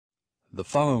The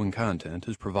following content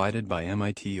is provided by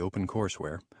MIT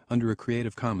OpenCourseWare under a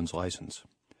Creative Commons license.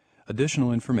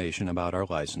 Additional information about our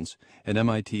license and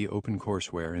MIT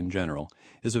OpenCourseWare in general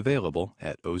is available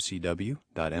at ocw.mit.edu.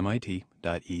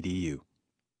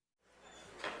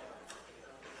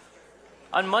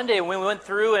 On Monday, we went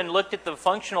through and looked at the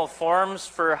functional forms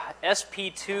for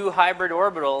sp2 hybrid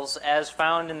orbitals as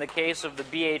found in the case of the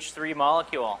BH3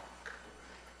 molecule.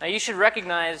 Now, you should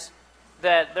recognize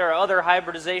that there are other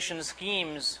hybridization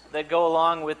schemes that go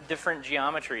along with different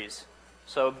geometries.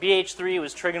 So BH3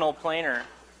 was trigonal planar.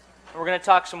 We're going to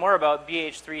talk some more about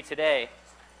BH3 today.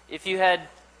 If you had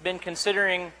been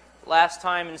considering last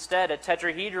time instead a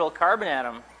tetrahedral carbon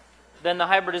atom, then the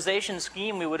hybridization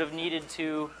scheme we would have needed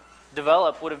to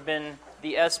develop would have been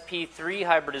the sp3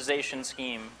 hybridization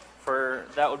scheme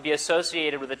that would be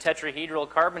associated with a tetrahedral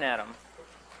carbon atom.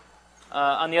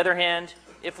 On the other hand,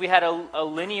 if we had a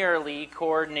linearly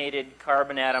coordinated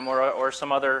carbon atom or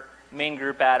some other main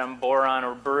group atom, boron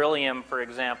or beryllium, for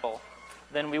example,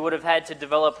 then we would have had to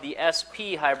develop the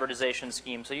sp hybridization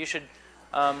scheme. So you should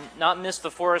not miss the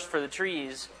forest for the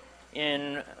trees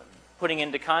in putting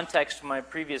into context my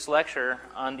previous lecture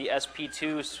on the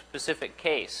sp2 specific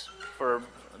case for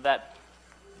that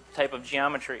type of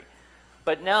geometry.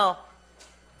 But now,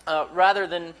 rather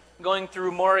than going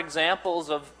through more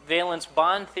examples of valence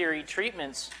bond theory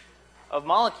treatments of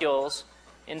molecules,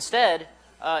 instead,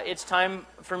 it's time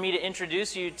for me to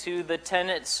introduce you to the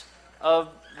tenets of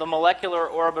the molecular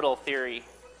orbital theory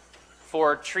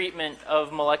for treatment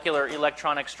of molecular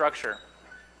electronic structure.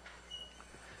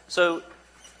 So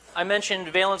I mentioned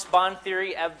valence bond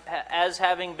theory as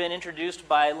having been introduced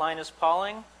by Linus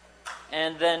Pauling,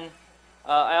 and then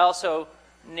I also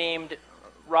named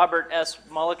Robert S.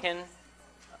 Mulliken,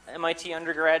 MIT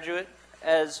undergraduate,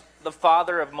 as the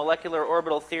father of molecular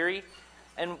orbital theory.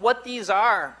 And what these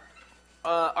are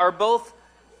both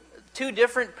two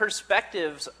different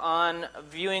perspectives on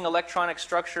viewing electronic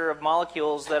structure of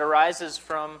molecules that arises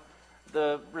from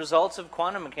the results of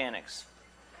quantum mechanics.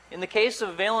 In the case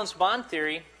of valence bond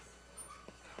theory,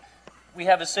 we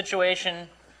have a situation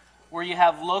where you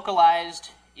have localized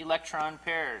electron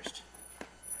pairs.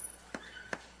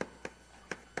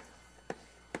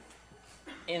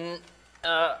 In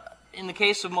the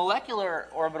case of molecular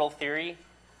orbital theory,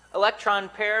 electron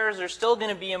pairs are still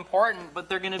going to be important, but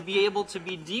they're going to be able to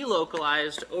be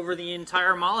delocalized over the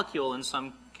entire molecule in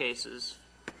some cases.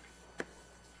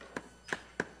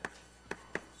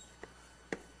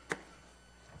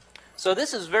 So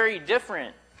this is very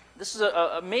different. This is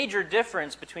a major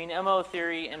difference between MO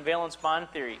theory and valence bond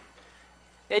theory.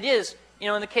 It is,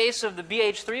 in the case of the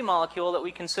BH3 molecule that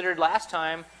we considered last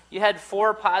time, you had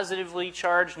 4 positively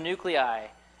charged nuclei,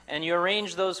 and you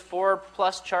arrange those 4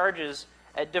 plus charges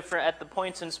at the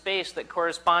points in space that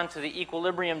correspond to the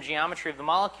equilibrium geometry of the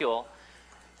molecule.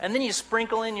 And then you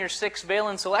sprinkle in your 6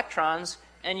 valence electrons,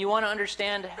 and you want to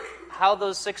understand how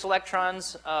those 6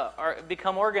 electrons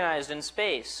become organized in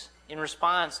space in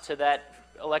response to that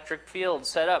electric field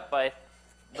set up by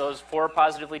those 4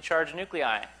 positively charged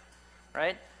nuclei,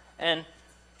 right? And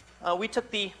we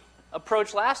took the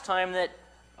approach last time that,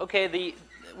 okay,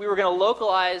 we were going to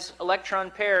localize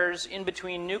electron pairs in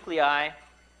between nuclei,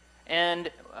 and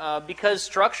because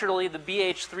structurally the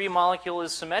BH3 molecule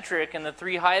is symmetric and the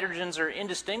 3 hydrogens are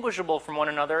indistinguishable from one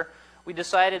another, we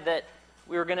decided that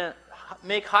we were going to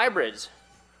make hybrids.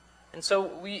 And so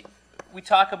we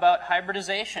talk about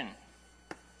hybridization.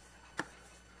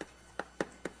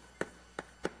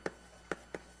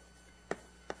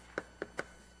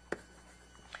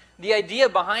 The idea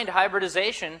behind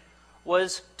hybridization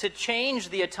was to change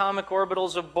the atomic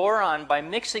orbitals of boron by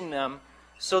mixing them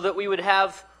so that we would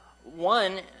have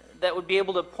one that would be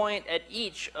able to point at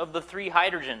each of the 3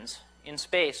 hydrogens in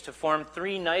space to form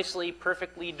 3 nicely,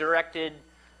 perfectly directed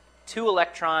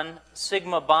 2-electron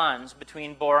sigma bonds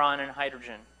between boron and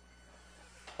hydrogen.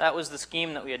 That was the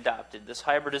scheme that we adopted, this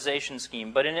hybridization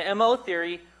scheme. But in MO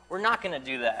theory, we're not going to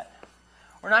do that.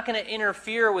 We're not going to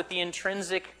interfere with the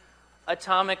intrinsic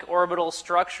atomic orbital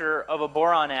structure of a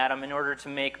boron atom in order to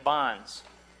make bonds.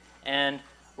 And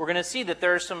we're going to see that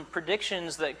there are some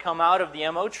predictions that come out of the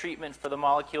MO treatment for the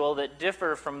molecule that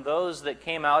differ from those that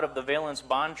came out of the valence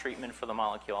bond treatment for the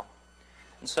molecule.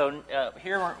 And so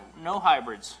here are no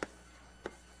hybrids.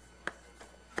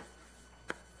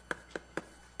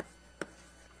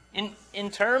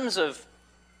 In terms of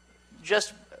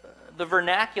just the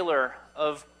vernacular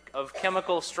of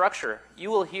chemical structure,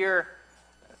 you will hear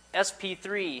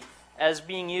sp3 as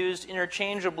being used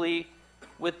interchangeably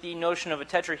with the notion of a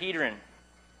tetrahedron.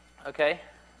 Okay?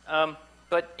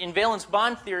 But in valence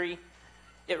bond theory,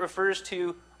 it refers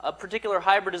to a particular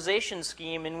hybridization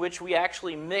scheme in which we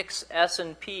actually mix S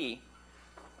and P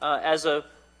as a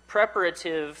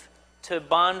preparative to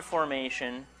bond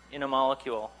formation in a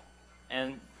molecule.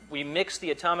 And we mix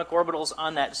the atomic orbitals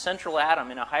on that central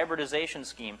atom in a hybridization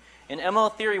scheme. In MO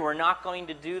theory, we're not going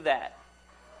to do that.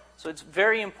 So it's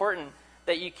very important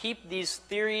that you keep these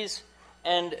theories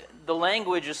and the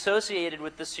language associated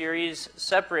with the series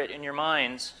separate in your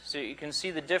minds so you can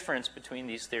see the difference between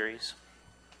these theories.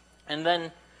 And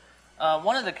then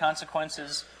one of the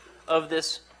consequences of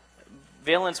this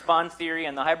valence bond theory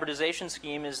and the hybridization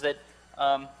scheme is that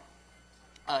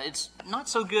it's not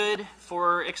so good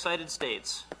for excited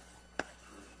states.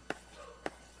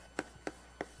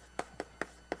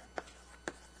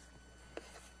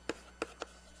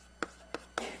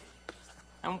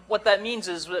 And what that means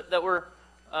is that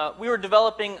we were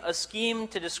developing a scheme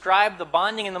to describe the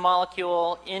bonding in the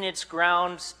molecule in its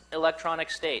ground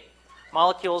electronic state.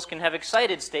 Molecules can have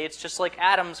excited states just like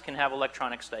atoms can have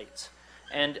electronic states.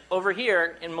 And over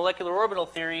here in molecular orbital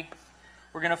theory,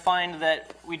 we're going to find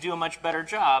that we do a much better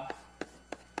job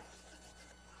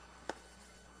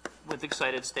with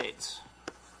excited states.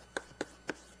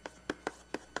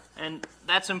 And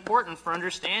that's important for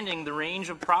understanding the range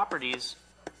of properties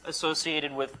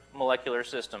associated with molecular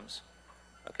systems.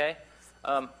 Okay?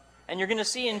 And you're going to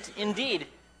see indeed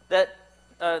that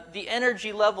the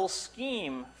energy level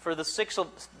scheme for the 6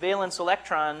 valence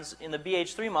electrons in the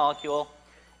BH3 molecule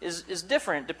is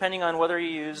different depending on whether you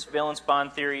use valence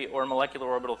bond theory or molecular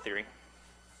orbital theory.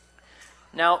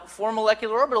 Now, for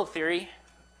molecular orbital theory,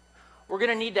 we're going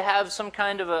to need to have some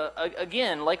kind of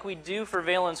again, like we do for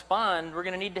valence bond, we're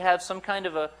going to need to have some kind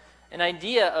of an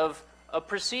idea of a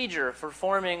procedure for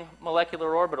forming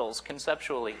molecular orbitals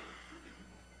conceptually.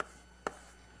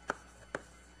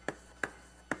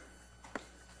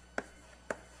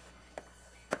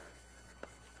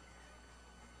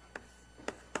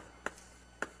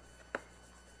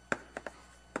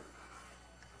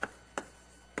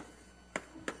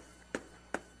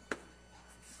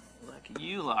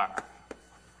 Euler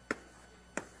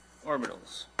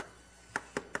orbitals.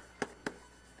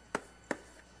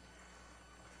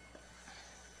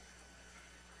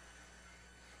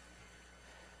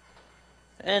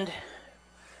 And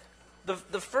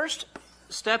the first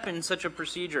step in such a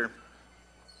procedure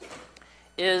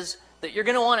is that you're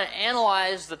going to want to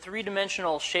analyze the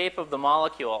three-dimensional shape of the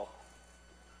molecule.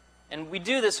 And we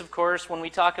do this, of course, when we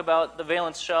talk about the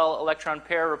valence shell electron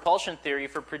pair repulsion theory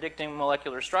for predicting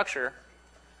molecular structure.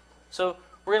 So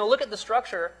we're going to look at the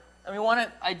structure, and we want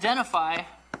to identify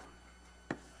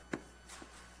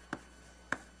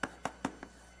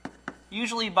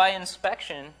usually by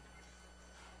inspection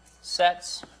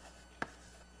sets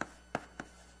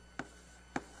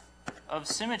of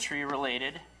symmetry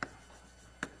related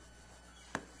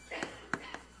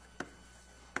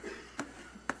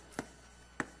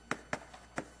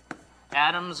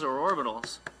atoms or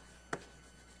orbitals.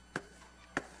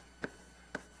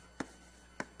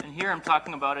 And here I'm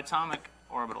talking about atomic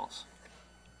orbitals.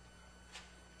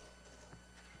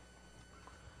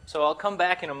 So I'll come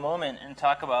back in a moment and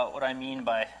talk about what I mean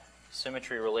by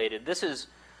symmetry related. This is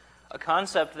a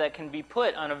concept that can be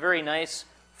put on a very nice,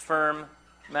 firm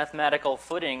mathematical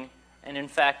footing. And in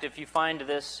fact, if you find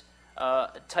this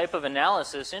type of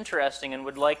analysis interesting and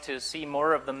would like to see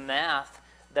more of the math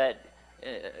that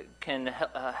can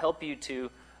help you to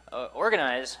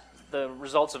organize the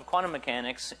results of quantum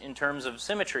mechanics in terms of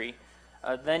symmetry,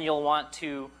 then you'll want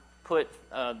to put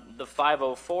the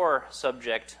 504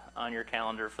 subject on your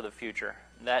calendar for the future.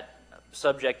 That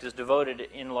subject is devoted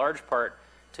in large part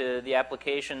to the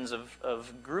applications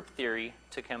of group theory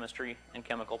to chemistry and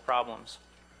chemical problems.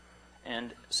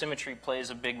 And symmetry plays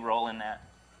a big role in that.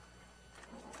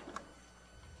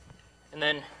 And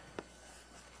then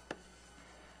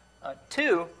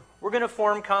 2, we're going to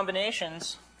form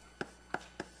combinations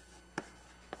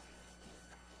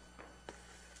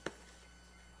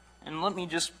and let me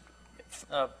just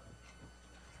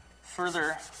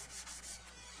further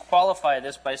qualify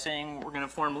this by saying we're going to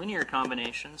form linear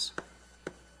combinations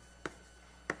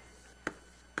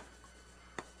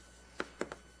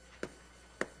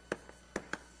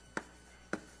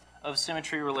of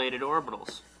symmetry-related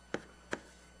orbitals.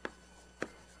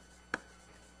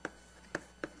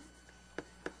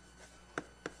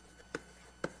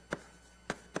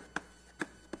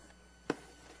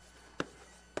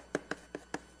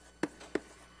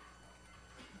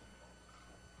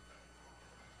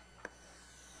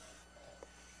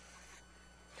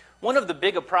 One of the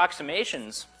big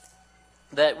approximations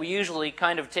that we usually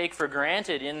kind of take for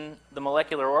granted in the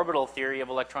molecular orbital theory of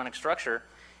electronic structure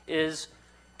is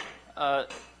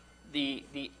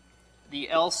the the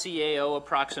LCAO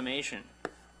approximation.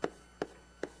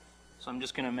 So I'm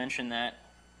just going to mention that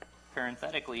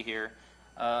parenthetically here.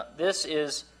 This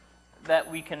is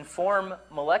that we can form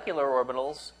molecular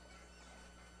orbitals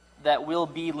that will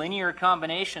be linear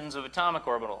combinations of atomic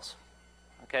orbitals.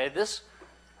 Okay, this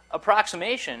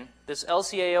approximation, this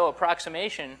LCAO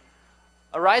approximation,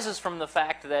 arises from the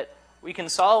fact that we can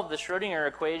solve the Schrödinger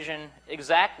equation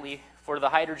exactly for the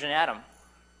hydrogen atom.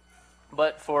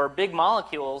 But for big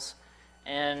molecules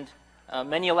and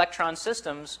many electron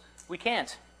systems, we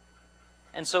can't.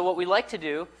 And so what we like to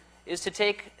do is to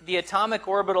take the atomic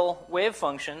orbital wave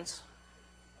functions,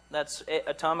 that's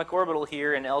atomic orbital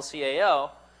here in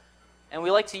LCAO, and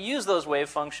we like to use those wave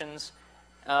functions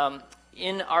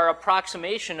in our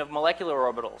approximation of molecular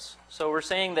orbitals. So we're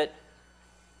saying that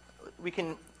we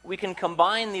can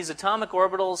combine these atomic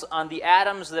orbitals on the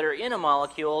atoms that are in a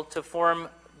molecule to form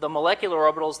the molecular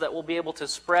orbitals that will be able to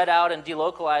spread out and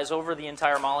delocalize over the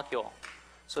entire molecule.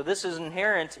 So this is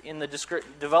inherent in the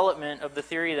development of the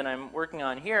theory that I'm working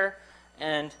on here,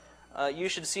 and you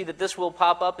should see that this will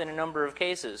pop up in a number of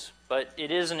cases, but it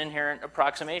is an inherent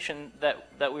approximation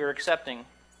that we are accepting.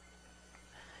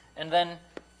 And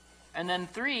then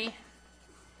 3,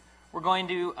 we're going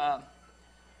to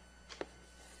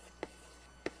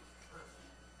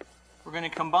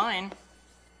combine.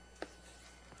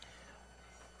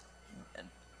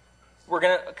 We're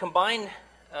going to combine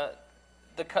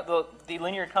the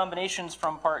linear combinations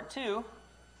from part 2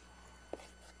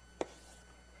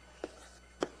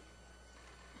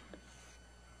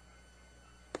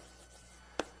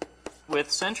 with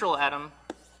central atom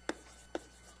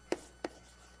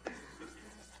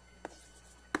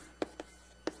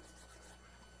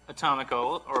atomic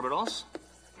orbitals.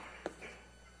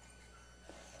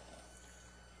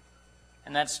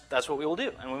 And that's what we will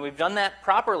do. And when we've done that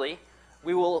properly,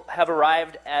 we will have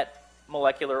arrived at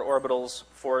molecular orbitals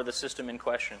for the system in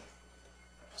question.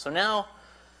 So now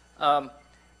I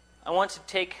want to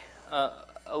take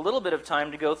a little bit of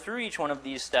time to go through each one of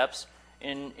these steps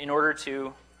in order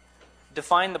to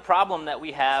define the problem that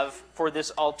we have for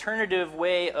this alternative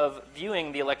way of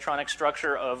viewing the electronic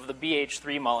structure of the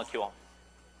BH3 molecule.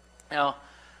 Now,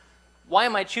 why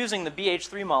am I choosing the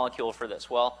BH3 molecule for this?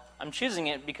 Well, I'm choosing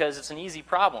it because it's an easy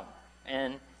problem,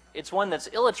 and it's one that's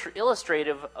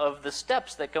illustrative of the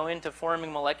steps that go into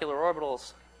forming molecular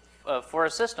orbitals for a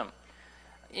system.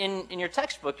 In your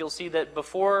textbook, you'll see that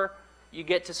before you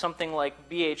get to something like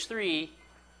BH3,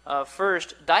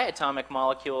 first diatomic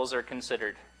molecules are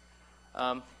considered.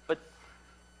 But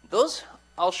those,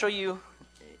 I'll show you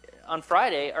on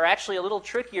Friday, are actually a little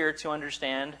trickier to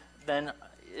understand than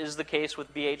is the case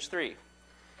with BH3.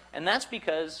 And that's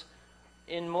because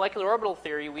in molecular orbital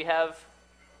theory, we have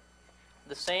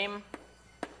the same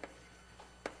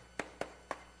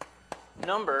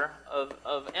number of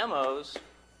MOs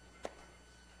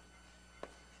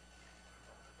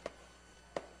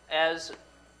as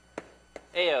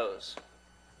AOs.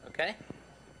 Okay?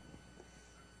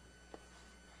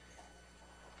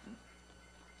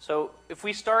 So if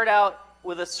we start out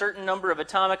with a certain number of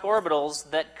atomic orbitals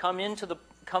that come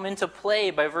into play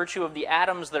by virtue of the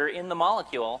atoms that are in the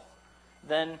molecule,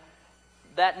 then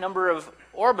that number of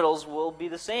orbitals will be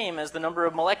the same as the number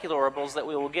of molecular orbitals that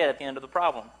we will get at the end of the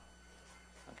problem.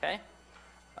 Okay?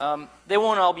 They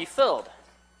won't all be filled.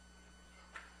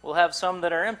 We'll have some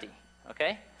that are empty.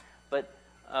 Okay? But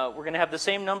we're going to have the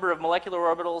same number of molecular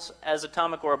orbitals as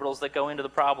atomic orbitals that go into the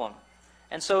problem.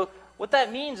 And so what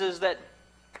that means is that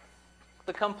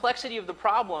the complexity of the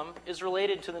problem is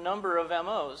related to the number of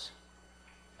MOs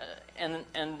and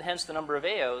hence the number of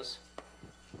AOs.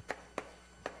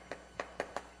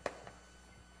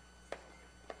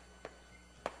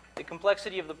 The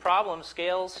complexity of the problem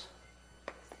scales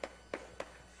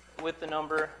with the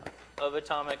number of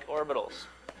atomic orbitals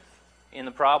in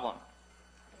the problem.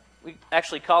 We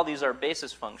actually call these our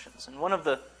basis functions. And one of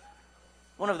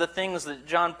the things that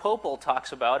John Popel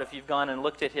talks about, if you've gone and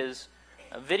looked at his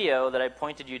video that I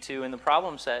pointed you to in the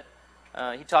problem set,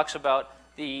 he talks about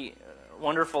the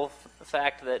wonderful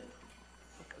fact that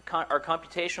our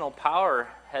computational power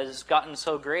has gotten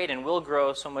so great and will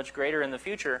grow so much greater in the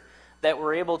future that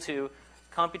we're able to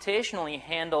computationally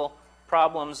handle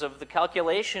problems of the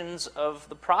calculations of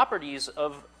the properties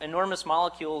of enormous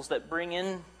molecules that bring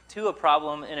into a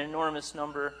problem an enormous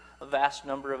number, a vast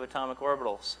number of atomic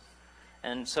orbitals.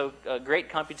 And so great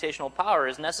computational power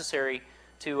is necessary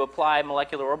to apply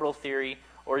molecular orbital theory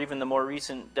or even the more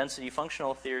recent density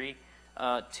functional theory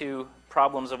to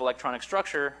problems of electronic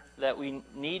structure that we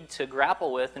need to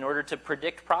grapple with in order to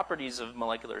predict properties of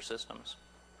molecular systems.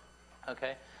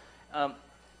 Okay?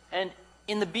 And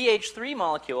in the BH3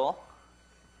 molecule,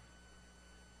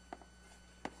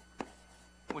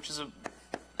 which is,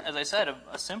 as I said,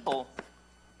 a simple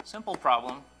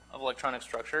problem of electronic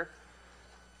structure,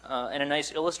 and a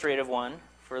nice illustrative one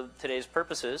for today's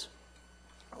purposes.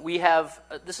 We have,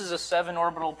 this is a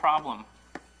 7-orbital problem.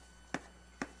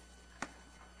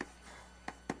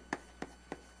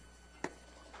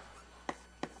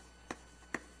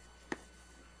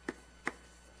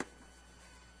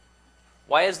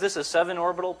 Why is this a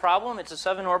 7-orbital problem? It's a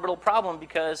 7-orbital problem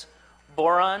because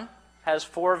boron has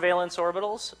 4 valence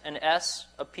orbitals, an s,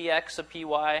 a px, a py,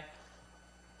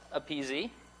 a pz,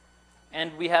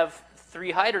 and we have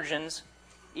 3 hydrogens,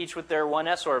 each with their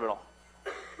 1s orbital.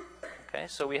 Okay,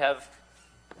 so we have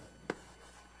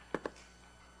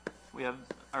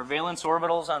our valence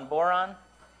orbitals on boron.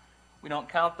 We don't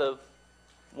count the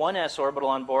 1s orbital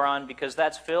on boron because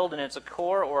that's filled and it's a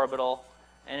core orbital,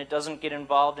 and it doesn't get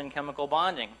involved in chemical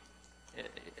bonding.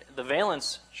 The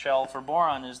valence shell for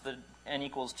boron is the n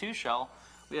equals 2 shell.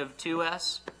 We have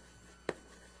 2s,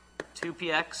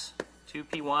 2px,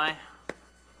 2py,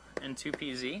 and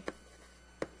 2pz.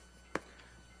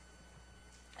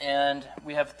 And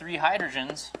we have 3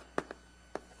 hydrogens,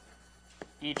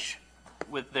 each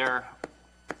with their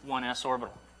 1s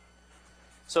orbital.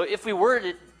 So if we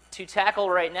were to tackle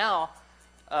right now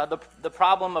the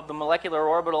problem of the molecular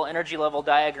orbital energy level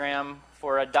diagram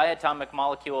for a diatomic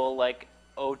molecule like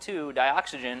O2,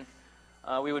 dioxygen,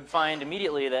 we would find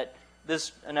immediately that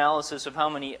this analysis of how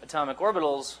many atomic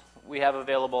orbitals we have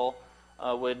available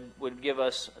would give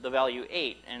us the value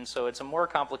 8. And so it's a more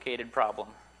complicated problem.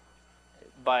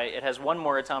 It has 1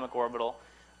 more atomic orbital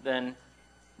than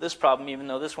this problem, even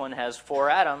though this one has 4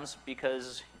 atoms,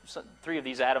 because 3 of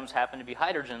these atoms happen to be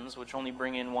hydrogens, which only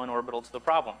bring in 1 orbital to the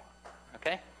problem.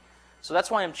 Okay, so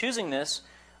that's why I'm choosing this.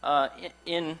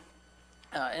 And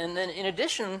then in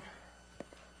addition,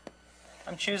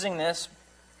 I'm choosing this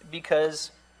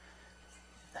because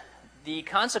the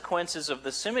consequences of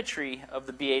the symmetry of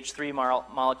the BH3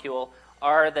 molecule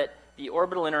are that the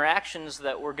orbital interactions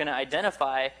that we're going to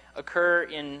identify occur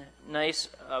in nice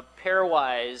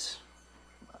pairwise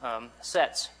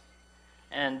sets.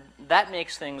 And that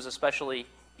makes things especially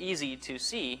easy to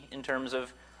see in terms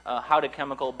of how do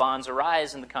chemical bonds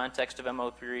arise in the context of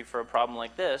MO theory for a problem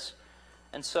like this.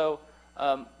 And so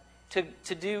to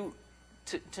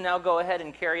now go ahead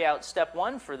and carry out step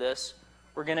 1 for this,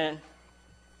 we're going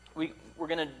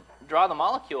to draw the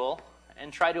molecule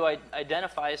and try to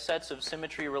identify sets of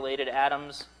symmetry-related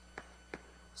atoms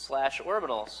 /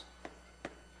 orbitals.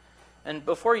 And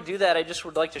before we do that, I just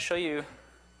would like to show you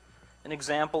an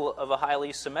example of a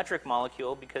highly symmetric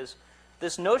molecule, because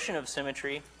this notion of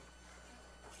symmetry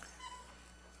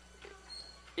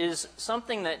is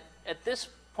something that at this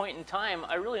point in time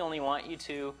I really only want you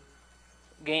to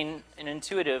gain an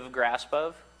intuitive grasp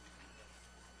of.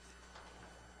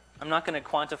 I'm not going to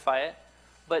quantify it,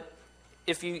 but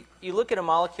if you look at a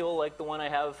molecule like the one I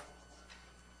have,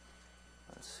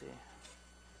 let's see,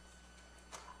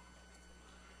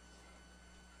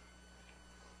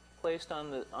 placed on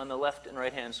the left and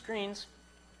right hand screens,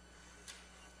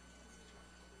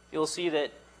 you'll see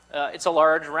that it's a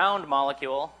large round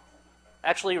molecule.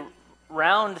 Actually,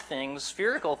 round things,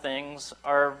 spherical things,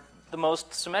 are the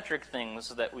most symmetric things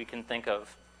that we can think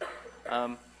of.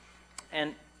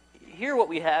 And here what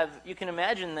we have, you can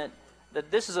imagine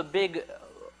that this is a big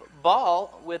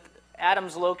ball with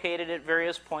atoms located at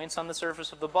various points on the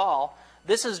surface of the ball.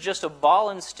 This is just a ball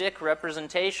and stick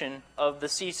representation of the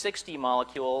C60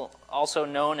 molecule, also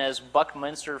known as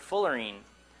Buckminster fullerene.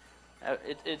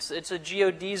 It's a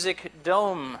geodesic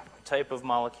dome type of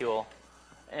molecule.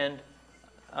 And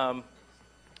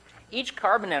each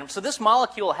carbon atom, so this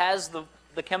molecule has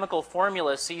the chemical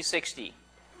formula C60.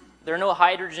 There are no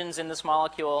hydrogens in this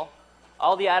molecule.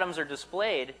 All the atoms are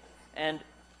displayed, and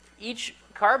each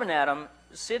carbon atom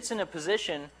sits in a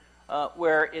position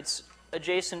where it's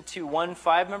adjacent to 1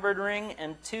 5-membered ring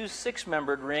and 2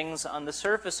 6-membered rings on the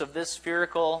surface of this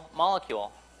spherical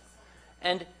molecule.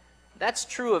 And that's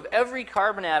true of every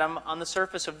carbon atom on the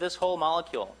surface of this whole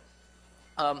molecule.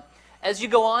 As you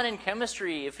go on in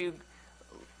chemistry, if you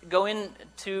go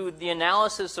into the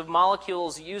analysis of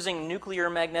molecules using nuclear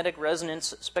magnetic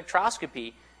resonance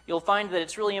spectroscopy, you'll find that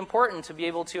it's really important to be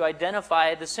able to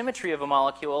identify the symmetry of a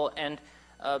molecule, and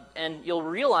you'll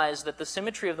realize that the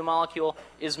symmetry of the molecule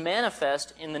is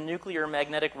manifest in the nuclear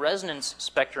magnetic resonance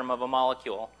spectrum of a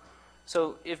molecule.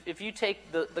 So if you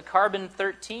take the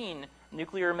carbon-13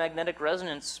 nuclear magnetic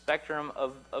resonance spectrum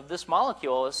of this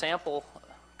molecule, a sample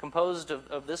composed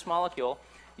of this molecule,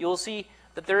 you'll see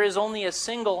that there is only a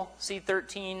single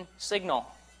C13 signal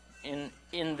in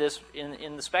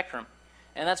the spectrum.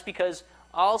 And that's because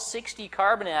all 60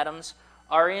 carbon atoms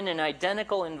are in an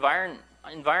identical environment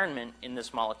environment in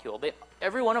this molecule.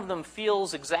 Every one of them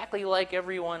feels exactly like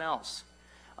everyone else.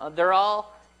 They're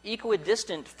all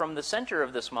equidistant from the center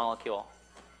of this molecule.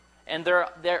 And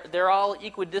they're all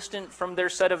equidistant from their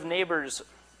set of neighbors.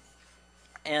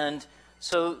 And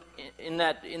so in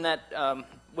that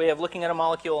way of looking at a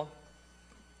molecule,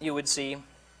 you would see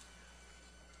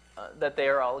that they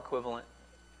are all equivalent.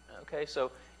 Okay,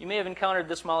 so you may have encountered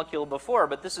this molecule before,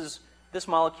 but this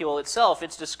molecule itself,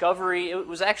 its discovery, it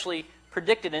was actually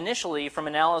predicted initially from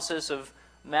analysis of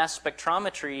mass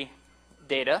spectrometry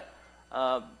data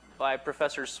by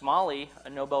Professor Smalley, a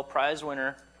Nobel Prize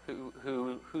winner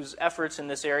whose efforts in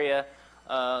this area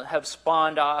have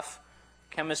spawned off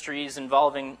chemistries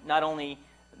involving not only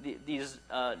these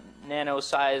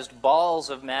nano-sized balls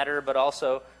of matter, but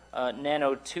also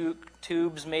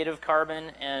nanotubes made of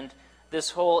carbon. And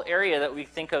this whole area that we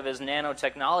think of as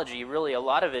nanotechnology, really a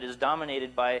lot of it is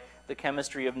dominated by the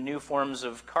chemistry of new forms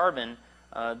of carbon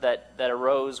that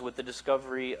arose with the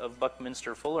discovery of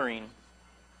Buckminster fullerene.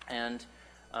 And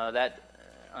that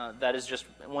is just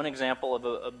one example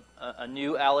of a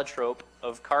new allotrope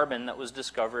of carbon that was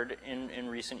discovered in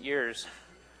recent years.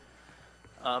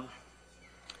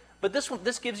 But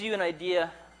this gives you an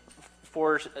idea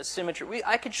for symmetry.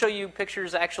 I could show you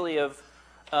pictures actually of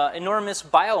enormous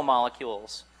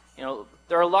biomolecules. You know,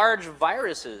 there are large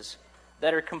viruses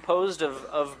that are composed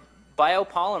of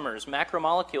biopolymers,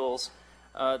 macromolecules,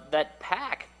 that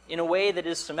pack in a way that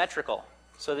is symmetrical,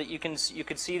 so that you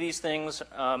could see these things.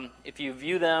 If you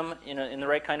view them in the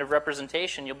right kind of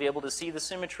representation, you'll be able to see the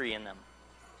symmetry in them.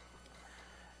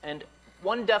 And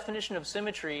one definition of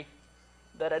symmetry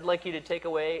that I'd like you to take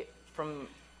away from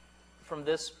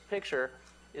this picture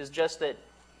is just that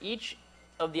each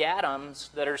of the atoms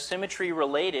that are symmetry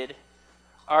related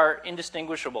are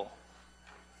indistinguishable.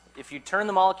 If you turn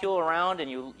the molecule around and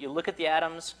you look at the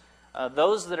atoms,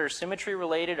 those that are symmetry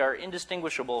related are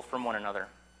indistinguishable from one another.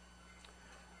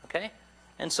 Okay?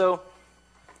 And so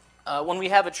when we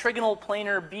have a trigonal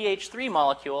planar BH3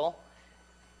 molecule,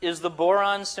 is the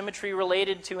boron symmetry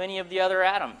related to any of the other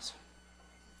atoms?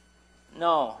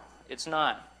 No, it's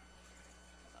not.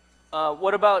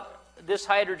 What about this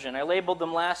hydrogen? I labeled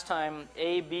them last time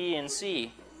A, B, and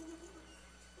C.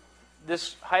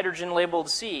 This hydrogen labeled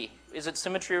C, is it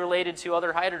symmetry related to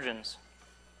other hydrogens?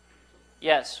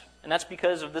 Yes, and that's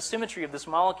because of the symmetry of this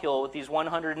molecule with these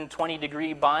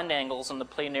 120-degree bond angles and the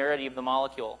planarity of the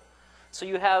molecule. So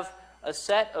you have a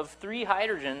set of 3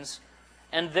 hydrogens,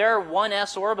 and their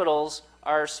 1s orbitals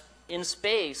are in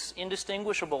space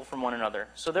indistinguishable from one another.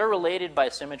 So they're related by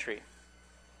symmetry.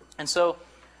 And so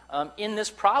in this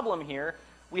problem here,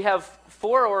 we have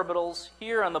 4 orbitals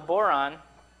here on the boron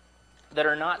that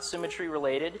are not symmetry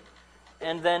related.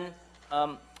 And then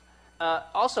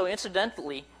also,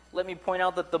 incidentally, let me point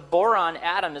out that the boron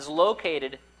atom is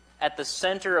located at the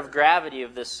center of gravity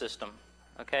of this system.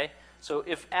 Okay? So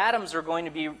if atoms are going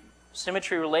to be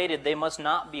symmetry related, they must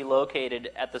not be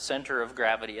located at the center of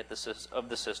gravity of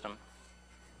the system.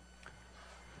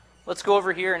 Let's go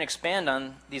over here and expand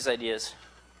on these ideas.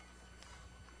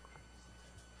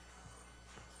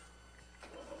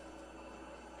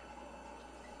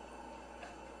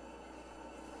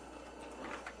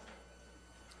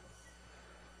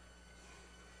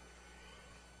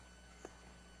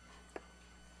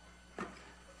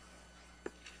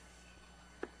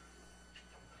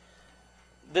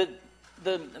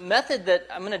 The method that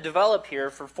I'm going to develop here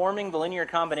for forming the linear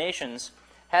combinations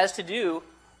has to do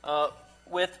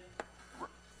with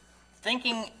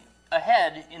thinking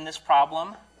ahead in this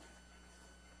problem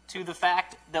to the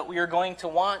fact that we are going to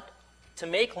want to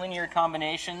make linear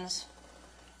combinations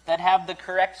that have the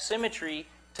correct symmetry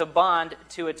to bond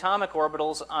to atomic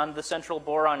orbitals on the central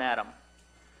boron atom.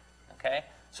 Okay?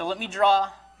 So let me draw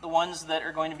the ones that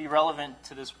are going to be relevant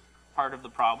to this part of the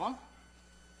problem.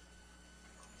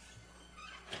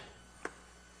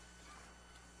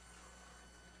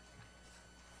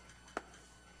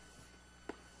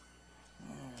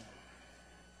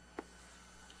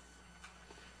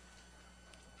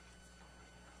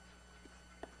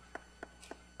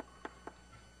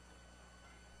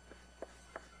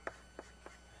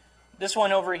 This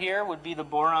one over here would be the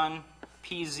boron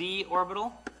PZ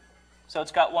orbital. So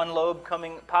it's got one lobe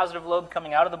positive lobe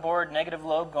coming out of the board, negative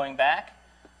lobe going back.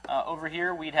 Over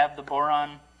here we'd have the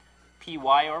boron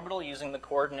PY orbital using the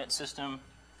coordinate system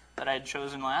that I had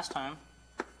chosen last time,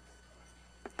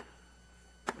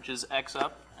 which is X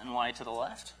up and Y to the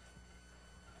left.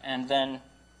 And then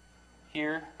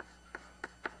here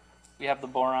we have the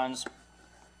boron's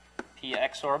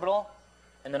PX orbital.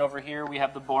 And then over here we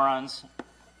have the boron's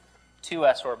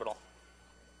 2s orbital.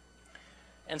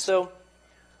 And so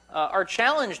our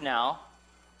challenge now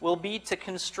will be to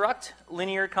construct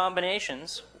linear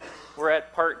combinations, we're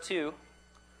at part 2,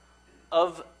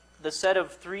 of the set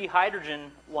of 3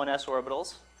 hydrogen 1s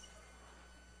orbitals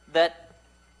that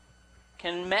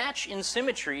can match in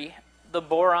symmetry the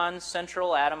boron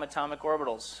central atom atomic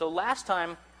orbitals. So last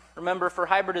time, remember, for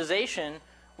hybridization,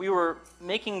 we were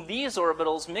making these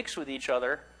orbitals mix with each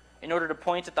other in order to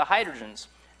point at the hydrogens.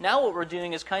 Now what we're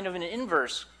doing is kind of an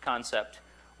inverse concept.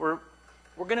 We're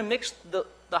going to mix the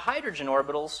hydrogen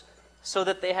orbitals so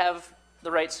that they have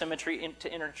the right symmetry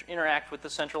to interact with the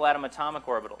central atom atomic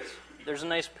orbitals. There's a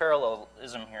nice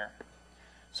parallelism here.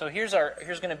 So here's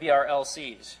going to be our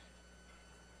LCs.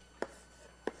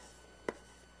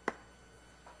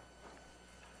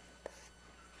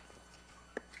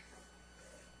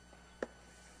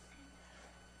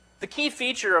 The key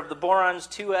feature of the boron's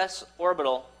 2s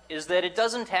orbital is that it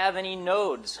doesn't have any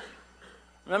nodes.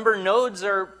 Remember, nodes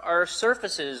are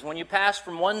surfaces. When you pass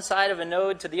from one side of a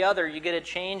node to the other, you get a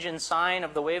change in sign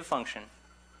of the wave function.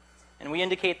 And we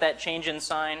indicate that change in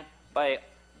sign by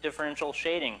differential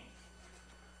shading.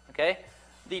 Okay?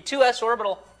 The 2s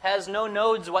orbital has no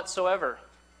nodes whatsoever.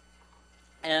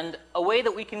 And a way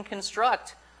that we can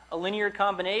construct a linear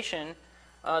combination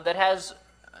that has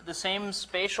the same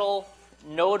spatial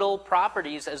nodal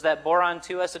properties as that boron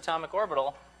 2s atomic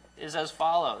orbital is as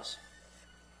follows.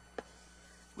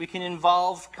 We can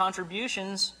involve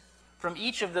contributions from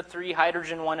each of the 3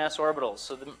 hydrogen 1s orbitals.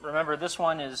 So remember, this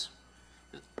one is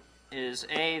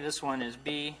A, this one is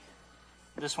B,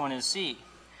 this one is C.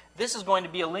 This is going to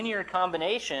be a linear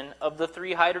combination of the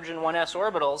 3 hydrogen 1s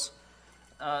orbitals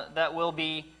that will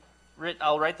be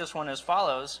I'll write this one as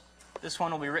follows. This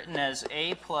one will be written as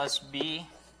A plus B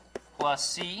plus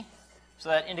C. So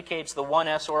that indicates the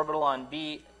 1s orbital on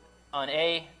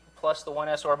A plus the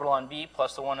 1s orbital on B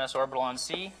plus the 1s orbital on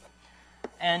C.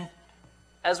 And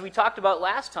as we talked about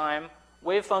last time,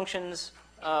 wave functions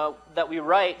that we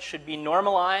write should be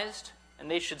normalized, and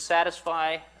they should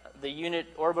satisfy the unit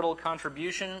orbital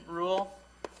contribution rule.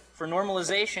 For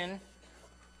normalization,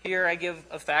 here I give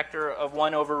a factor of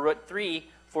 1 over root 3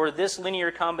 for this linear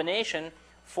combination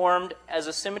formed as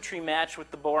a symmetry match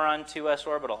with the boron 2s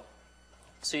orbital.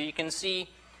 So you can see,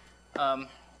 I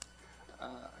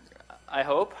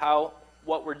hope, how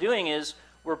what we're doing is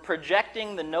we're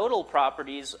projecting the nodal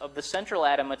properties of the central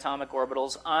atom atomic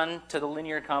orbitals onto the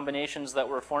linear combinations that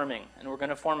we're forming. And we're going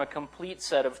to form a complete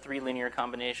set of 3 linear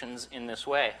combinations in this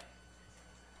way.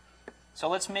 So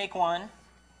let's make one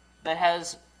that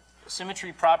has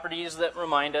symmetry properties that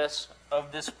remind us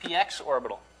of this px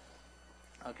orbital.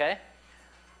 Okay?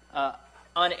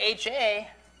 On HA,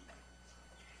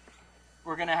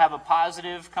 we're going to have a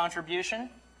positive contribution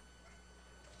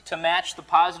to match the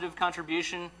positive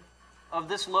contribution of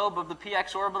this lobe of the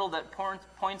px orbital that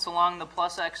points along the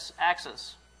plus x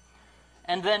axis.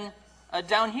 And then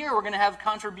down here, we're going to have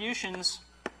contributions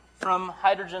from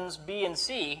hydrogens B and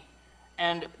C,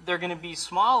 and they're going to be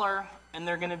smaller, and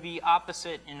they're going to be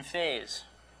opposite in phase.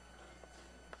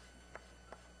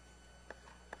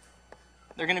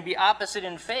 They're going to be opposite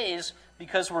in phase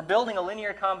because we're building a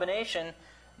linear combination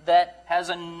that has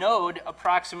a node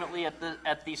approximately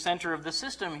at the center of the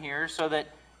system here, so that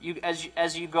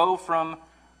as you go from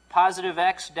positive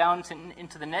x down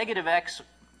into the negative x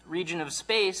region of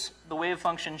space, the wave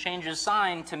function changes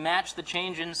sign to match the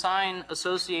change in sign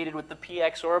associated with the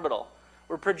px orbital.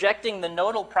 We're projecting the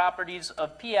nodal properties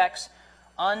of px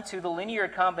onto the linear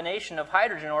combination of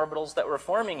hydrogen orbitals that we're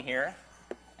forming here.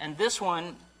 And this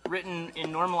one, written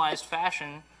in normalized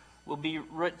fashion, will be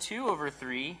root 2 over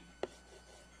 3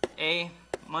 A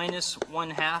minus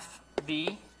 1/2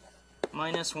 B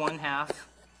minus 1/2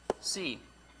 C.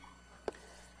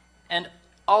 And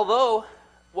although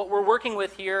what we're working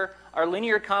with here are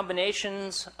linear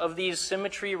combinations of these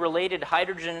symmetry-related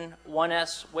hydrogen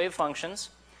 1s wave functions,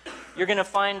 you're going to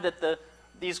find that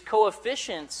these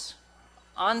coefficients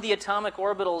on the atomic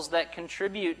orbitals that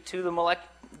contribute to the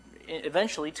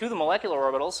eventually to the molecular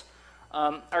orbitals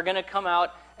are going to come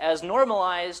out as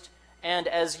normalized and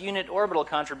as unit orbital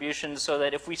contributions, so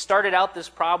that if we started out this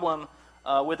problem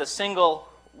with a single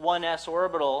 1s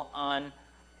orbital on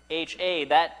HA,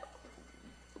 that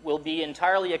will be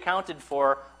entirely accounted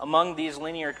for among these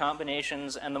linear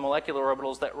combinations and the molecular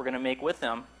orbitals that we're going to make with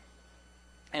them.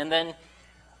 And then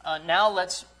now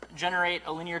let's generate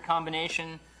a linear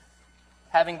combination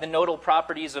having the nodal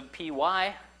properties of Py.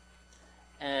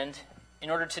 And in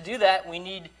order to do that, we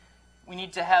need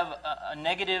to have a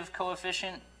negative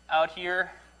coefficient out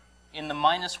here in the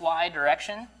minus y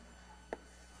direction.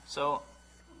 So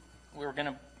we're going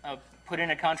to put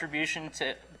in a contribution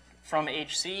from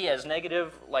HC as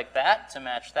negative like that to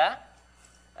match that.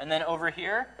 And then over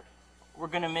here, we're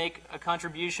going to make a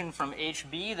contribution from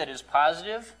HB that is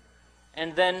positive,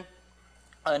 and then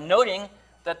noting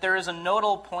that there is a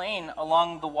nodal plane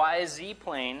along the YZ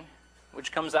plane,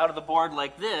 which comes out of the board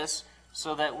like this,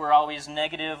 so that we're always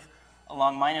negative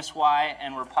along minus y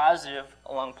and we're positive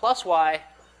along plus y.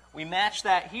 We match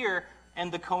that here,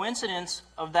 and the coincidence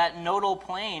of that nodal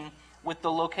plane with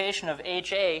the location of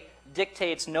HA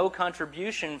dictates no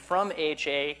contribution from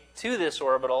HA to this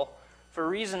orbital for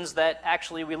reasons that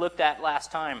actually we looked at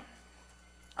last time.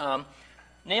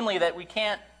 Namely that we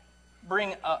can't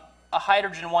bring a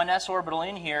hydrogen 1s orbital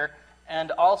in here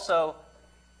and also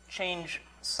change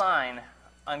sign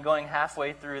on going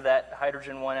halfway through that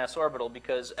hydrogen 1s orbital,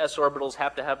 because s orbitals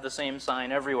have to have the same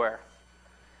sign everywhere.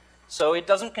 So it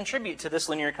doesn't contribute to this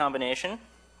linear combination.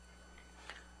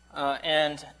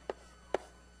 And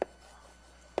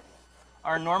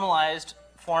our normalized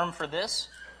form for this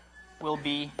will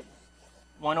be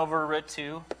 1 over root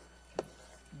 2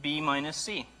 b minus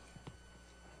c.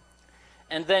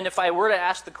 And then if I were to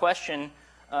ask the question,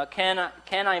 can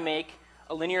I make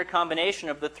a linear combination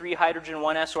of the 3 hydrogen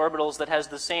 1s orbitals that has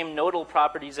the same nodal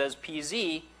properties as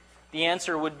pz, the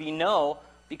answer would be no,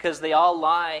 because they all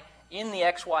lie in the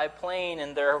xy plane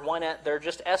and they're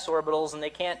just s orbitals and they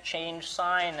can't change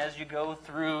sign as you go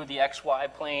through the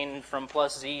xy plane from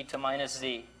plus z to minus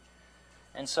z.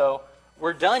 And so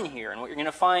we're done here, and what you're going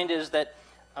to find is that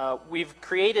we've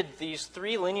created these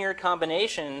 3 linear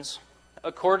combinations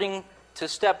according to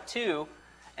step 2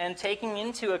 and taking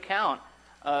into account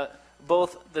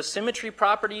both the symmetry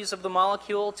properties of the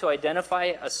molecule to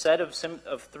identify a set of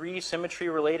 3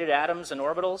 symmetry-related atoms and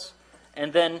orbitals,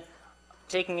 and then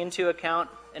taking into account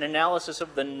an analysis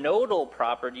of the nodal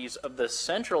properties of the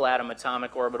central atom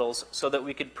atomic orbitals so that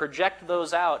we could project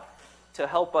those out to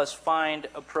help us find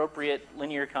appropriate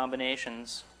linear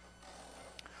combinations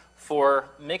for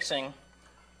mixing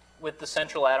with the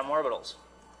central atom orbitals.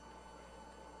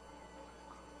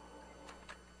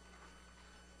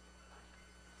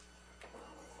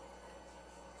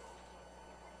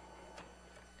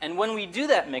 And when we do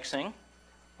that mixing,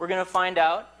 we're going to find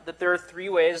out that there are 3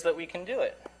 ways that we can do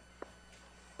it.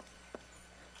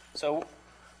 So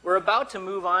we're about to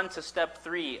move on to step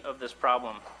 3 of this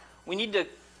problem.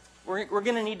 We're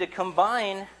going to need to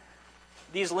combine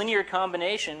these linear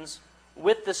combinations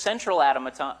with the central atom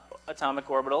atomic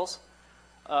orbitals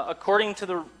according to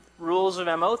the rules of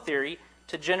MO theory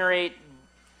to generate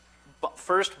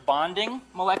first bonding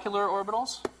molecular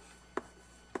orbitals,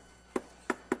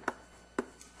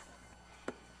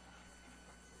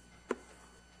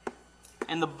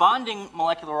 and the bonding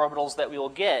molecular orbitals that we will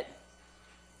get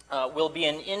will be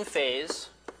an in-phase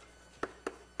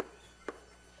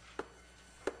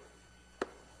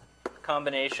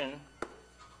combination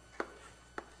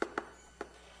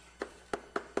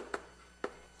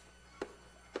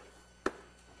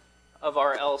of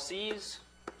our LCs,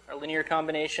 our linear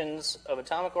combinations of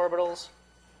atomic orbitals,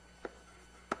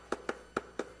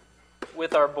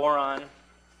 with our boron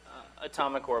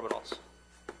atomic orbitals.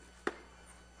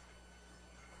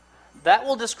 That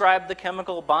will describe the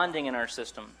chemical bonding in our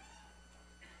system.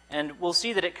 And we'll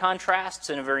see that it contrasts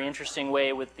in a very interesting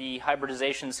way with the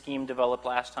hybridization scheme developed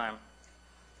last time.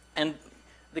 And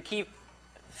the key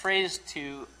phrase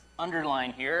to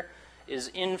underline here is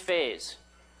in phase.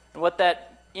 And what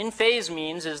that in phase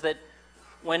means is that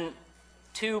when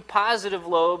 2 positive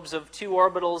lobes of 2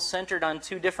 orbitals centered on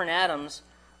 2 different atoms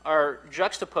are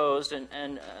juxtaposed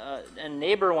and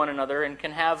neighbor one another and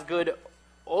can have good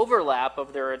overlap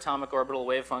of their atomic orbital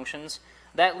wave functions,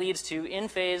 that leads to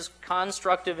in-phase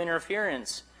constructive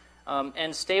interference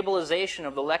and stabilization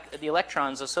of the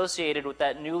electrons associated with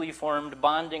that newly formed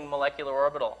bonding molecular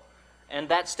orbital. And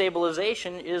that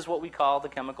stabilization is what we call the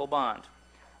chemical bond.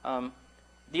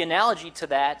 The analogy to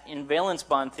that in valence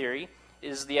bond theory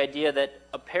is the idea that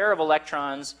a pair of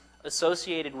electrons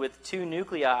associated with 2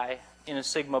 nuclei in a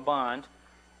sigma bond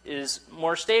is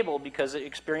more stable because it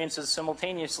experiences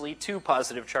simultaneously 2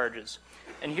 positive charges.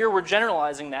 And here we're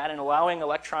generalizing that and allowing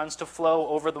electrons to flow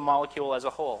over the molecule as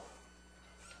a whole.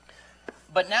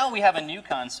 But now we have a new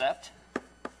concept,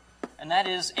 and that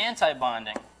is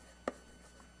anti-bonding.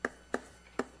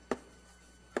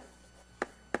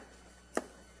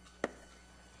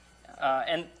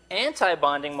 And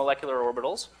anti-bonding molecular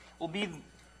orbitals will be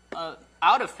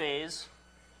out-of-phase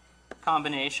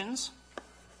combinations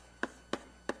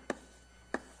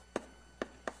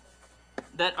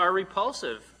that are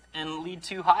repulsive and lead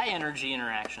to high energy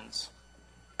interactions.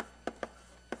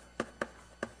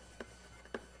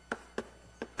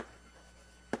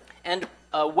 And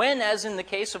when, as in the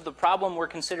case of the problem we're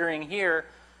considering here,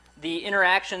 the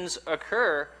interactions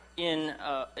occur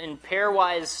in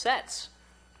pairwise sets,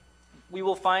 we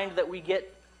will find that we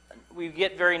get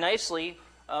very nicely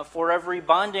for every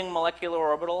bonding molecular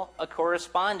orbital a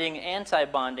corresponding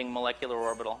anti-bonding molecular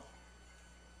orbital.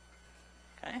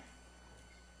 Okay.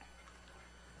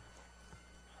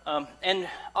 And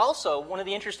also, one of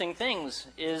the interesting things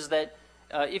is that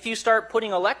if you start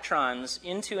putting electrons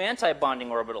into anti-bonding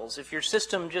orbitals, if your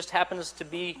system just happens to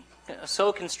be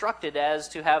so constructed as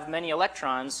to have many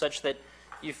electrons such that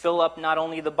you fill up not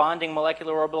only the bonding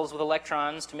molecular orbitals with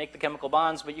electrons to make the chemical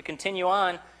bonds, but you continue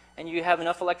on and you have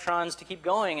enough electrons to keep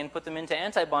going and put them into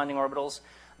anti-bonding orbitals,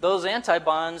 those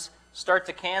antibonds start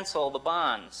to cancel the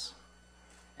bonds.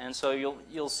 And so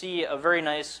you'll see a very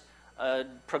nice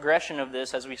progression of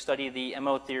this as we study the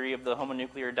MO theory of the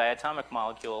homonuclear diatomic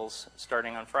molecules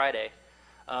starting on Friday.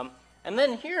 And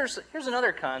then here's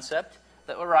another concept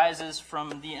that arises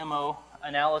from the MO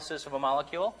analysis of a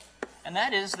molecule, and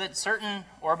that is that certain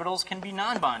orbitals can be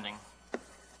non-bonding.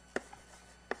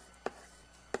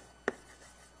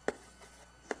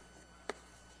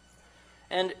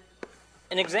 And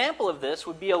an example of this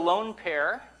would be a lone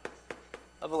pair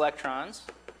of electrons.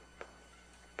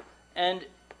 And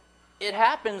it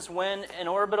happens when an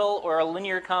orbital or a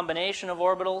linear combination of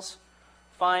orbitals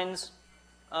finds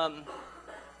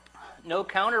no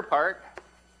counterpart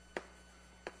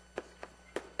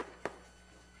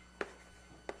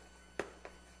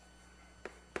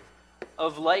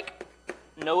of like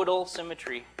nodal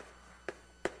symmetry.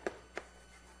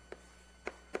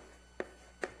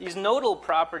 These nodal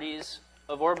properties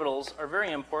of orbitals are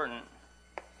very important.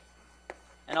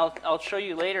 And I'll show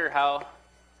you later how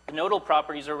the nodal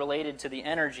properties are related to the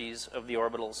energies of the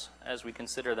orbitals as we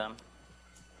consider them.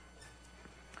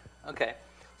 Okay,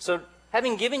 so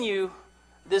having given you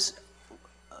this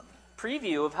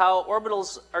preview of how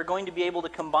orbitals are going to be able to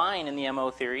combine in the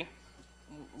MO theory,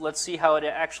 let's see how it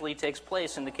actually takes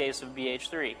place in the case of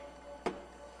BH3.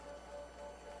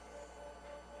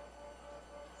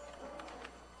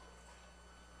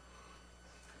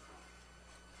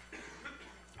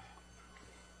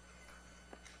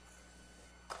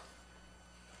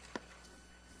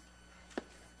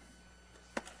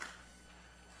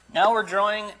 Now we're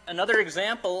drawing another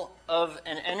example of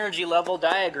an energy level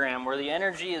diagram where the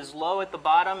energy is low at the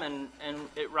bottom and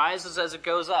it rises as it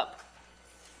goes up.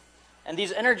 And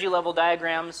these energy level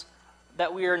diagrams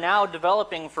that we are now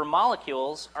developing for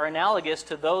molecules are analogous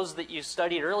to those that you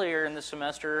studied earlier in the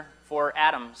semester for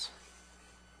atoms.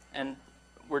 And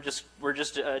we're just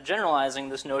generalizing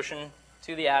this notion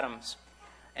to the atoms.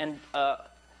 And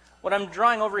what I'm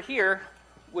drawing over here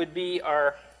would be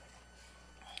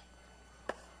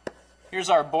here's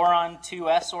our boron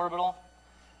 2s orbital,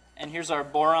 and here's our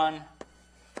boron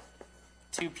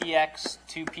 2px,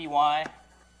 2py,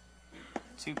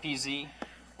 2pz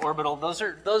orbital.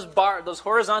 Those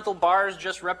horizontal bars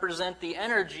just represent the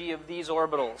energy of these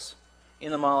orbitals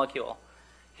in the molecule.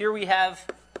 Here we have,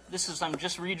 I'm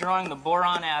just redrawing the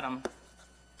boron atom.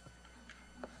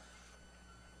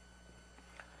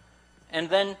 And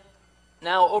then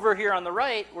now over here on the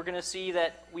right, we're going to see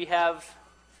that we have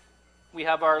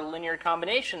our linear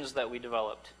combinations that we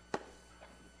developed.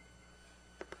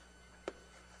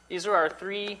 These are our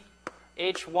 3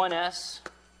 H1s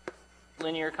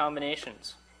linear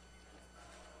combinations.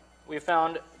 We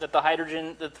found that the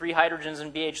 3 hydrogens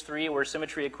in BH3 were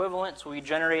symmetry equivalent, so we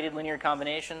generated linear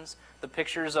combinations. The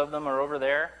pictures of them are over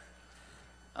there.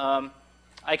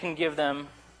 I can give them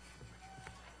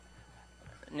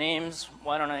names.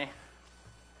 Why don't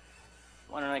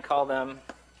I call them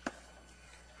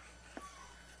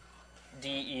D,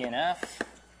 E, and F.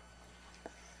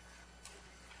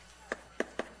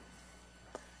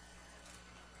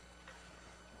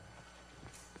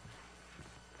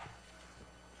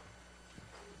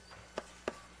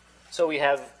 So we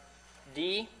have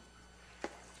D.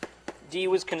 D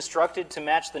was constructed to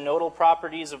match the nodal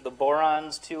properties of the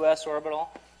boron's 2s orbital.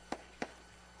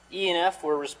 E and F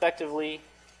were respectively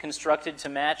constructed to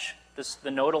match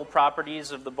the nodal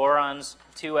properties of the boron's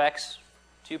 2x,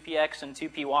 2px, and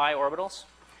 2py orbitals.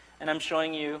 And I'm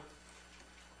showing you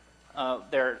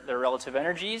their relative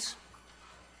energies.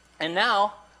 And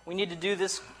now we need to do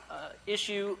this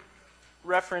issue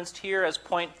referenced here as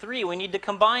point 3. We need to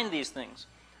combine these things.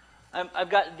 I've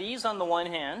got these on the one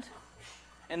hand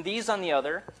and these on the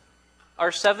other.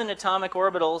 Our 7 atomic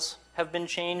orbitals have been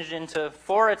changed into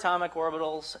 4 atomic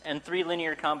orbitals and 3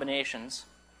 linear combinations.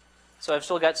 So I've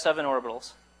still got 7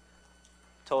 orbitals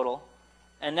total.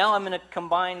 And now I'm going to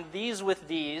combine these with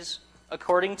these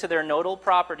according to their nodal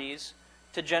properties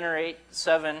to generate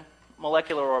 7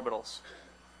 molecular orbitals.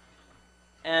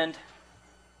 And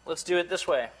let's do it this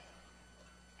way.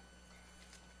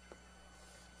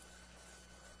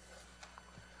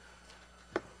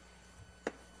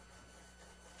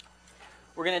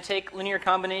 we're going to take linear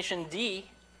combination D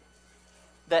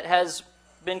that has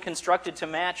been constructed to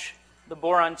match the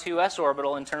boron 2s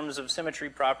orbital in terms of symmetry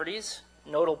properties,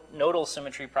 nodal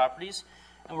symmetry properties,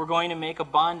 and we're going to make a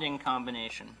bonding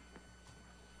combination.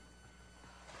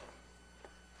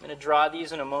 I'm going to draw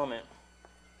these in a moment.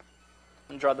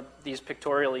 I'm going to draw these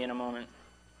pictorially in a moment.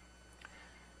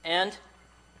 And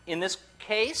in this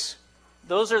case,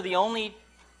 those are the only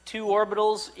 2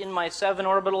 orbitals in my 7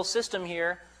 orbital system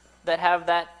here that have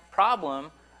that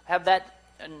problem, have that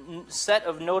set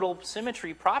of nodal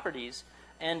symmetry properties.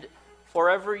 And for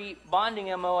every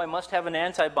bonding MO, I must have an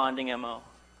anti-bonding MO.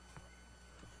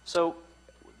 So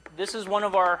this is one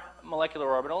of our molecular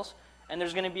orbitals, and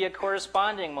there's going to be a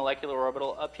corresponding molecular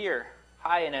orbital up here,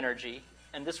 high in energy,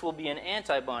 and this will be an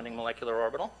anti-bonding molecular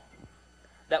orbital.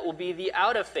 That will be the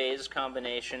out-of-phase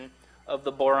combination of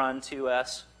the boron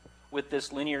 2s with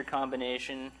this linear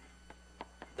combination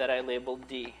that I labeled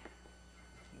D.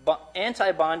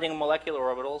 Anti-bonding molecular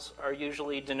orbitals are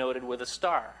usually denoted with a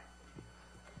star.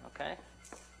 Okay?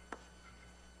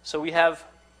 So we have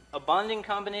a bonding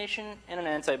combination and an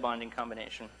anti-bonding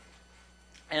combination.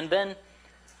 And then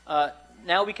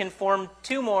now we can form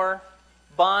 2 more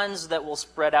bonds that will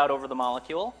spread out over the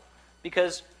molecule,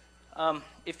 because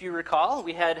if you recall,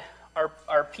 we had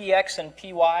our PX and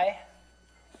PY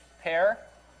pair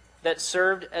that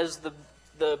served as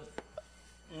the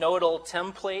nodal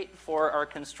template for our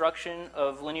construction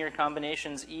of linear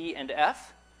combinations E and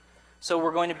F. So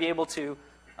we're going to be able to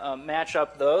match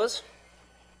up those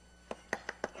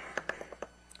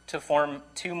to form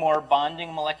 2 more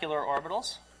bonding molecular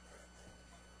orbitals.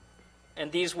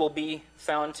 And these will be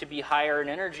found to be higher in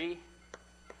energy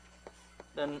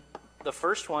than the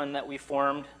first one that we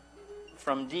formed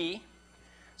from D.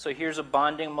 So here's a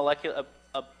bonding molecular,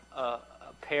 a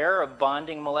pair of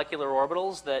bonding molecular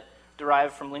orbitals that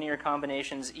derive from linear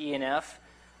combinations E and F,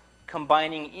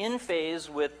 combining in phase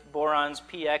with borons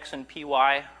PX and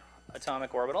PY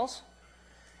atomic orbitals.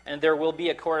 And there will be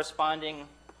a corresponding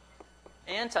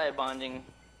anti-bonding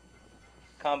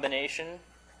combination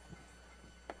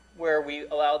where we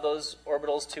allow those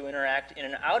orbitals to interact in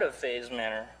an out-of-phase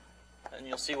manner. And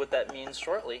you'll see what that means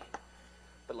shortly.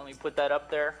 But let me put that up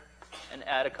there and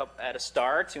add a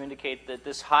star to indicate that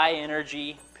this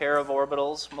high-energy pair of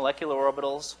orbitals, molecular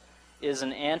orbitals, is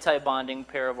an anti-bonding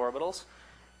pair of orbitals.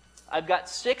 I've got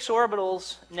 6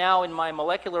 orbitals now in my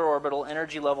molecular orbital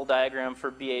energy level diagram for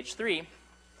BH3.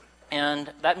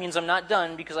 And that means I'm not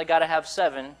done, because I got to have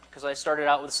 7, because I started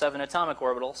out with 7 atomic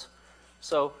orbitals.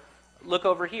 So look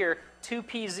over here.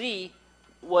 2pz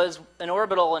was an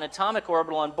orbital, an atomic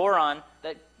orbital on boron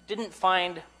that didn't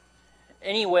find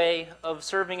any way of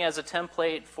serving as a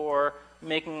template for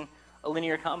making a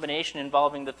linear combination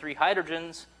involving the 3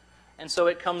 hydrogens. And so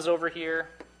it comes over here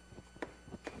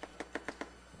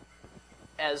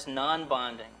as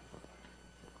non-bonding.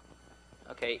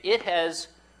 Okay, it has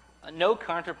no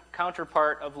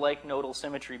counterpart of like nodal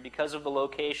symmetry because of the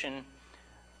location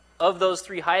of those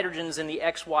 3 hydrogens in the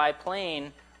XY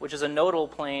plane, which is a nodal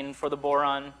plane for the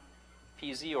boron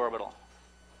PZ orbital.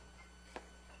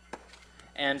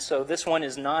 And so this one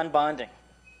is non-bonding.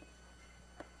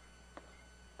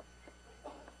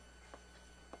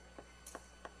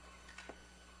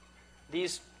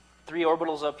 These 3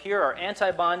 orbitals up here are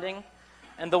anti-bonding,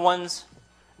 and the ones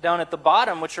down at the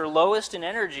bottom, which are lowest in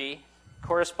energy,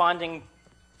 corresponding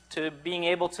to being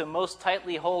able to most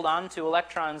tightly hold on to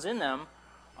electrons in them,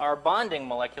 are bonding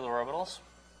molecular orbitals.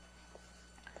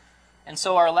 And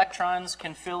so our electrons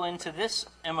can fill into this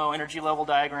MO energy level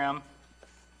diagram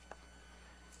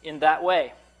in that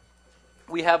way.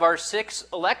 We have our 6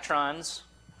 electrons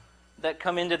that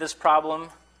come into this problem.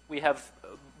 We have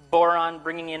boron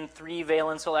bringing in 3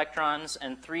 valence electrons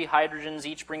and 3 hydrogens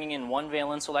each bringing in 1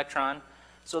 valence electron.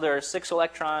 So there are 6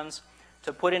 electrons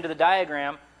to put into the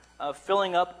diagram,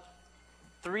 filling up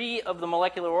 3 of the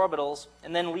molecular orbitals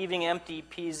and then leaving empty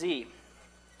PZ.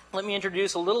 Let me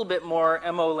introduce a little bit more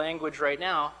MO language right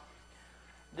now.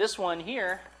 This one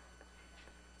here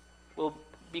will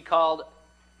be called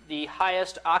the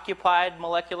highest occupied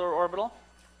molecular orbital,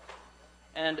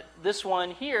 and this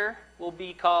one here will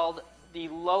be called the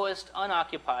lowest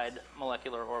unoccupied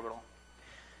molecular orbital.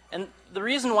 And the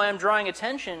reason why I'm drawing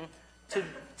attention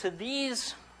to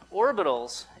these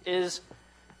orbitals is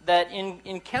that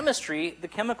in chemistry, the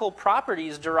chemical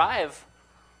properties derive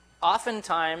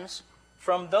oftentimes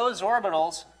from those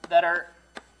orbitals that are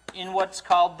in what's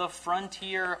called the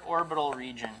frontier orbital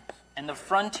region. And the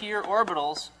frontier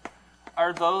orbitals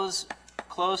are those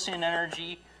close in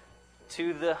energy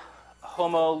to the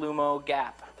HOMO-LUMO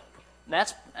gap.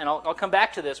 And I'll come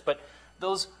back to this, but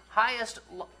those highest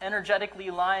energetically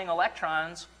lying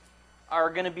electrons are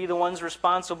going to be the ones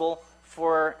responsible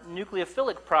for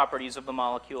nucleophilic properties of the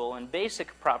molecule and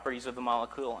basic properties of the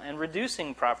molecule and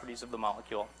reducing properties of the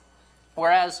molecule.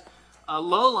 Whereas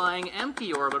low-lying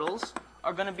empty orbitals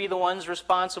are going to be the ones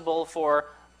responsible for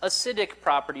acidic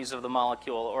properties of the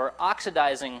molecule or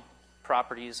oxidizing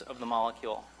properties of the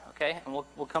molecule. Okay? And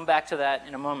we'll come back to that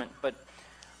in a moment. But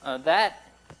that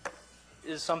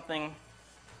is something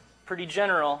pretty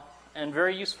general and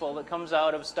very useful that comes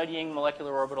out of studying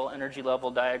molecular orbital energy level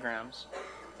diagrams.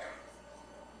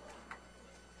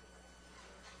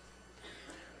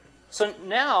 So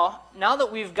now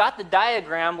that we've got the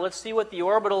diagram, let's see what the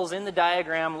orbitals in the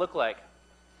diagram look like.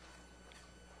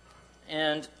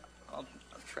 And I'll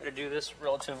try to do this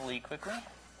relatively quickly.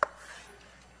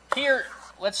 Here,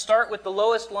 let's start with the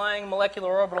lowest lying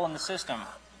molecular orbital in the system.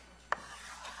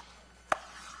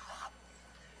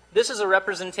 This is a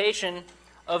representation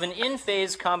of an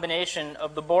in-phase combination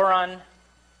of the boron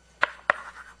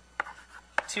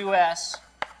 2s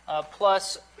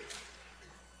plus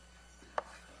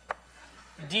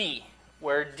D,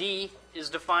 where D is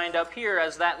defined up here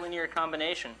as that linear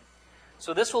combination.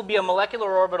 So this will be a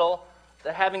molecular orbital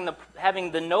that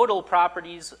having the nodal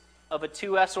properties of a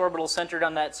 2s orbital centered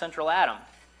on that central atom.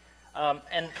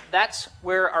 And that's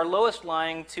where our lowest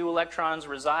lying 2 electrons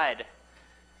reside.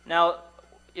 Now,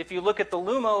 if you look at the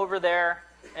LUMO over there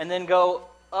and then go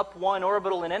up 1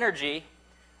 orbital in energy,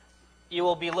 you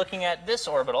will be looking at this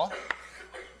orbital,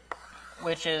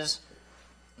 which is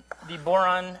the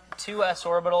boron 2s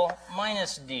orbital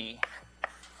minus D.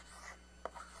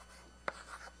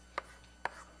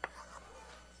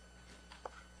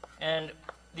 And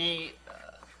the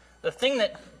thing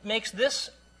that makes this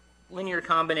linear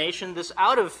combination, this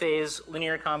out-of-phase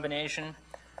linear combination,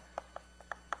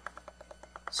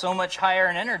 so much higher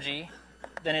in energy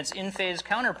than its in-phase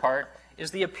counterpart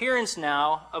is the appearance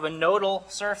now of a nodal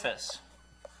surface.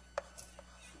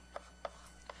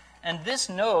 And this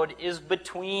node is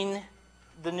between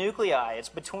the nuclei.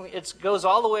 It goes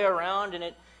all the way around, and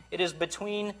it is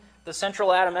between the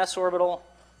central atom s orbital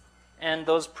and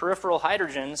those peripheral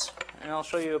hydrogens. And I'll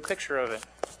show you a picture of it.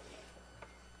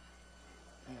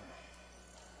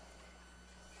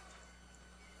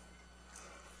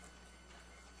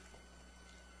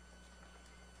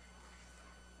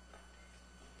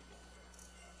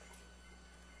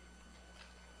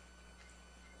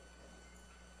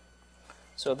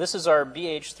 So this is our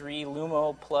BH3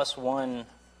 LUMO plus 1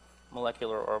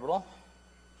 molecular orbital.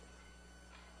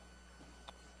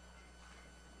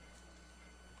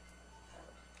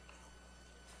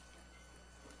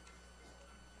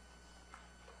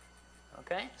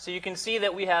 Okay, so you can see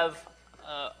that we have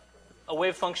a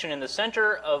wave function in the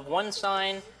center of 1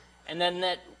 sign, and then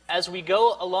that as we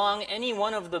go along any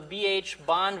one of the BH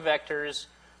bond vectors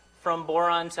from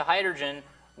boron to hydrogen,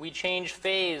 we change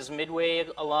phase midway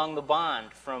along the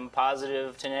bond from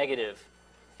positive to negative.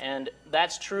 And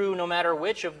that's true no matter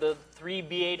which of the 3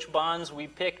 BH bonds we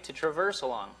pick to traverse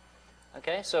along.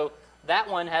 Okay, so that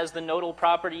one has the nodal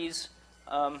properties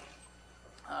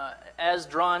as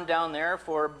drawn down there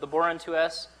for the boron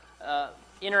 2s,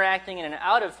 interacting in an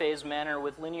out-of-phase manner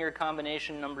with linear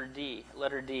combination number D,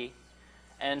 letter D.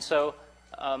 And so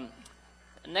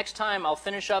next time I'll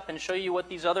finish up and show you what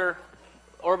these other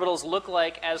orbitals look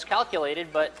like as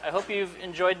calculated, but I hope you've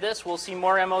enjoyed this. We'll see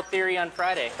more MO theory on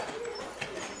Friday.